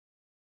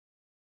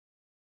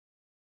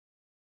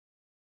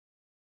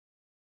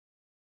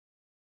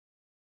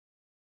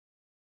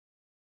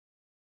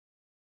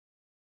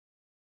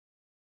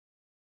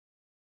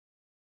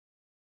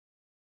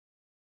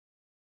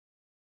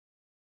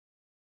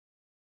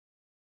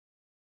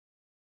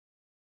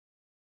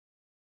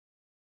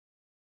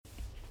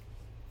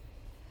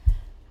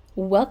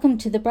Welcome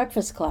to the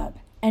Breakfast Club,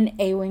 an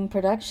A-Wing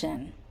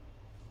production.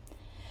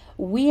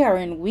 We are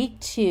in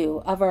week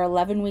 2 of our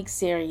 11-week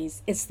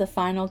series. It's the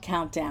final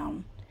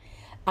countdown.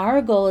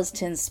 Our goal is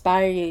to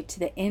inspire you to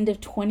the end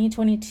of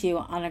 2022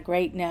 on a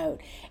great note.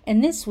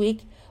 And this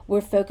week,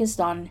 we're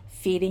focused on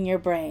feeding your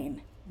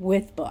brain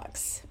with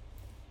books.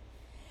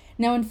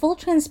 Now, in full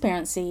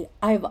transparency,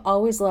 I've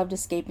always loved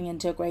escaping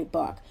into a great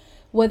book.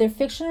 Whether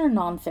fiction or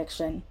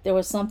nonfiction, there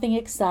was something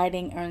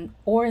exciting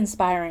or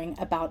inspiring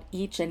about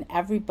each and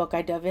every book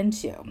I dove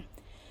into.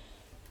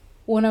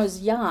 When I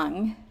was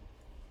young,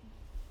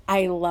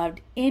 I loved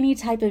any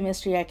type of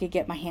mystery I could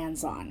get my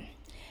hands on.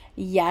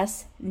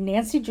 Yes,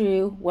 Nancy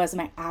Drew was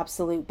my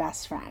absolute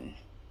best friend.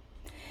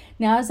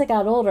 Now, as I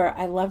got older,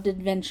 I loved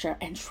adventure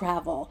and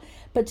travel,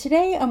 but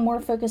today I'm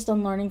more focused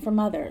on learning from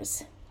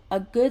others. A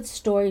good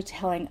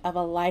storytelling of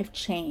a life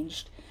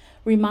changed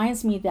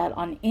reminds me that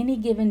on any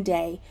given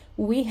day,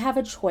 we have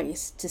a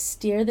choice to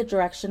steer the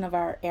direction of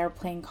our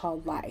airplane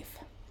called life.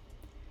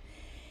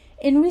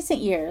 In recent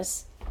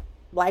years,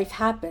 life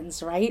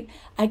happens, right?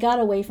 I got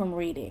away from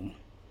reading.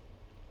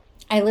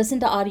 I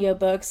listened to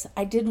audiobooks,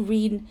 I did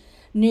read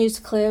news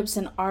clips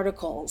and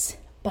articles,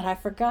 but I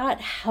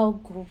forgot how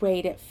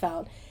great it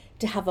felt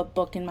to have a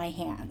book in my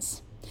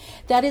hands.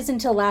 That is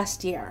until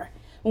last year,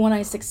 when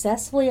I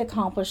successfully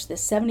accomplished the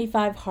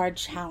 75 Hard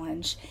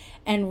Challenge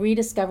and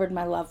rediscovered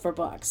my love for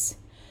books.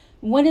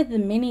 One of the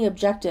many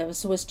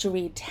objectives was to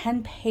read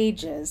 10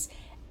 pages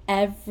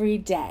every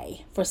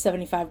day for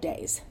 75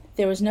 days.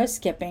 There was no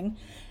skipping,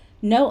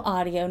 no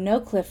audio, no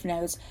cliff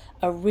notes,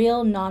 a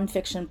real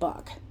nonfiction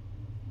book.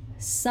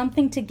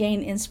 Something to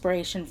gain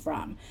inspiration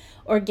from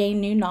or gain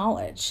new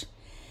knowledge.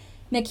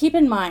 Now keep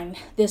in mind,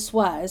 this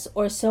was,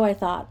 or so I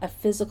thought, a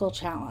physical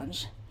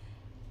challenge.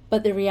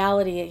 But the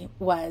reality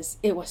was,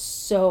 it was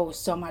so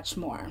much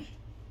more.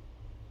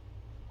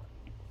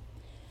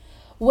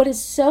 What is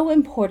so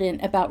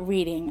important about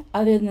reading,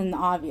 other than the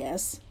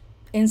obvious,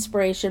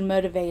 inspiration,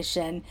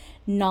 motivation,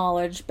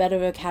 knowledge, better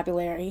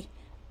vocabulary,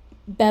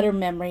 better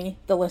memory,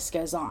 the list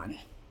goes on.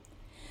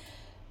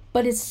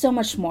 But it's so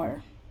much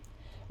more.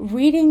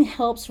 Reading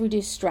helps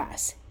reduce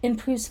stress,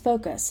 improves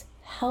focus,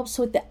 helps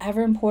with the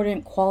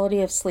ever-important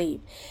quality of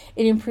sleep.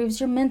 It improves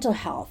your mental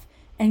health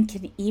and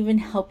can even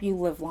help you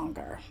live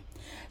longer.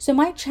 So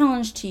my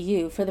challenge to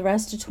you for the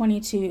rest of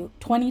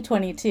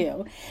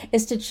 2022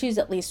 is to choose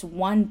at least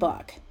one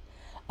book,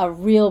 a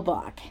real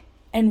book,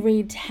 and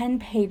read 10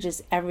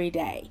 pages every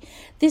day.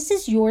 This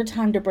is your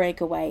time to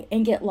break away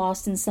and get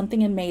lost in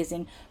something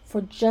amazing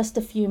for just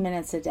a few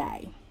minutes a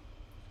day.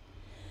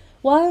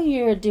 While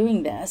you're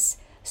doing this,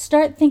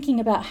 start thinking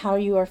about how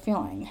you are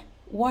feeling.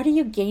 What are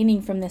you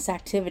gaining from this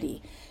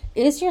activity?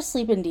 Is your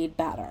sleep indeed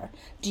better?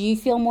 Do you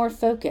feel more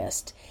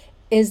focused?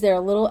 Is there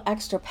a little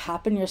extra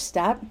pep in your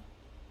step?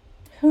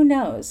 Who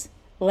knows?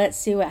 Let's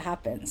see what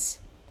happens.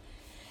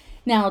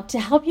 Now, to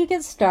help you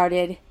get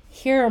started,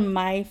 here are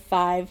my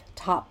 5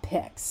 top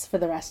picks for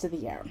the rest of the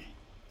year.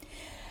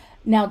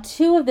 Now,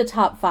 2 of the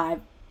top 5,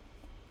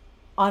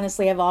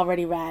 honestly, I've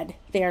already read.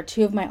 They are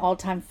 2 of my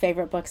all-time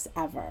favorite books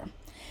ever.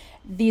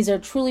 These are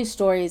truly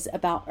stories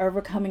about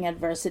overcoming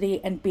adversity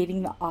and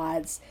beating the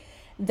odds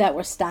that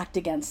were stacked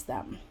against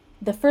them.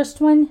 The first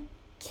one,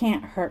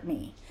 Can't Hurt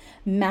Me.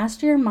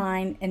 Master Your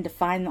Mind and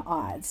Define the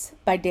Odds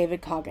by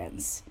David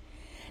Goggins.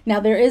 Now,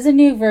 there is a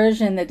new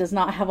version that does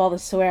not have all the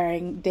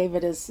swearing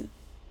David is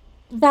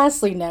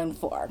vastly known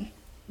for,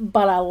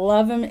 but I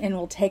love him and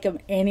will take him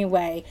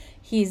anyway.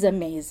 He's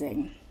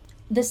amazing.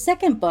 The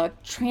second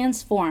book,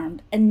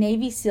 Transformed, a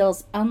Navy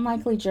SEAL's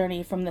unlikely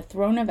journey from the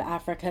throne of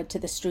Africa to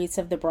the streets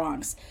of the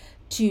Bronx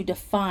to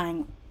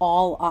defying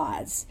all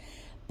odds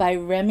by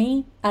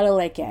Remi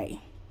Adeleke.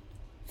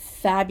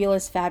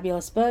 Fabulous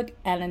book,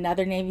 and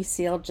another Navy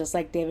SEAL just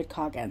like David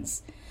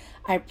Goggins.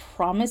 I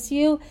promise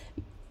you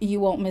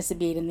won't miss a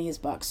beat in these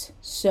books.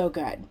 So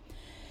good.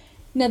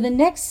 Now, the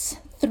next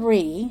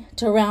 3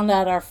 to round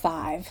out our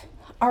 5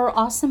 are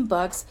awesome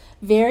books,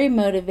 very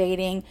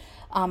motivating,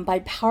 by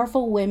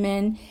powerful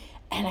women,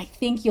 and I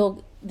think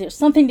there's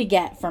something to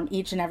get from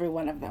each and every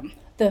one of them.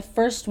 The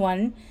first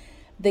one,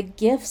 The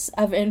Gifts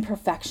of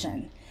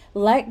Imperfection.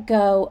 Let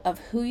go of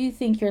who you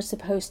think you're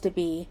supposed to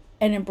be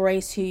and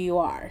embrace who you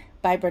are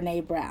by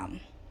Brené Brown.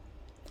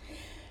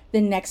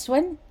 The next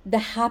one, The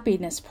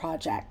Happiness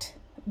Project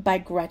by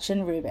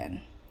Gretchen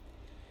Rubin.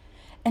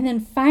 And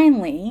then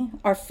finally,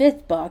 our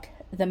 5th book,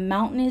 The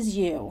Mountain Is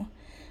You,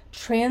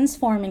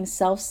 Transforming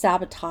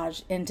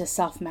Self-Sabotage into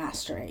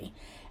Self-Mastery.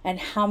 And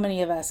how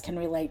many of us can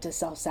relate to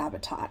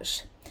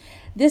self-sabotage?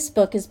 This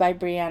book is by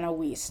Brianna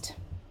Wiest.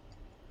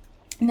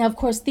 Now, of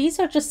course, these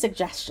are just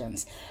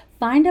suggestions.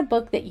 Find a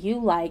book that you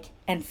like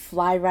and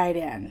fly right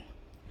in.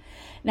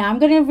 Now, I'm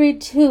going to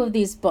read 2 of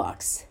these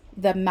books,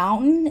 The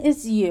Mountain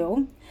Is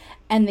You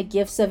and The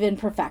Gifts of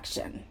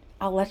Imperfection.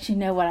 I'll let you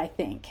know what I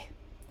think.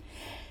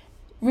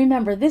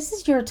 Remember, this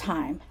is your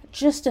time.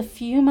 Just a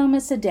few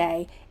moments a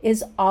day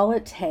is all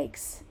it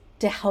takes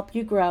to help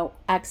you grow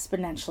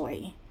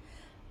exponentially.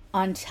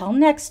 Until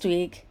next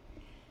week,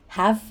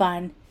 have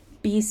fun,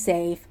 be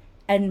safe,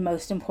 and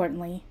most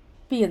importantly,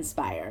 be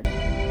inspired.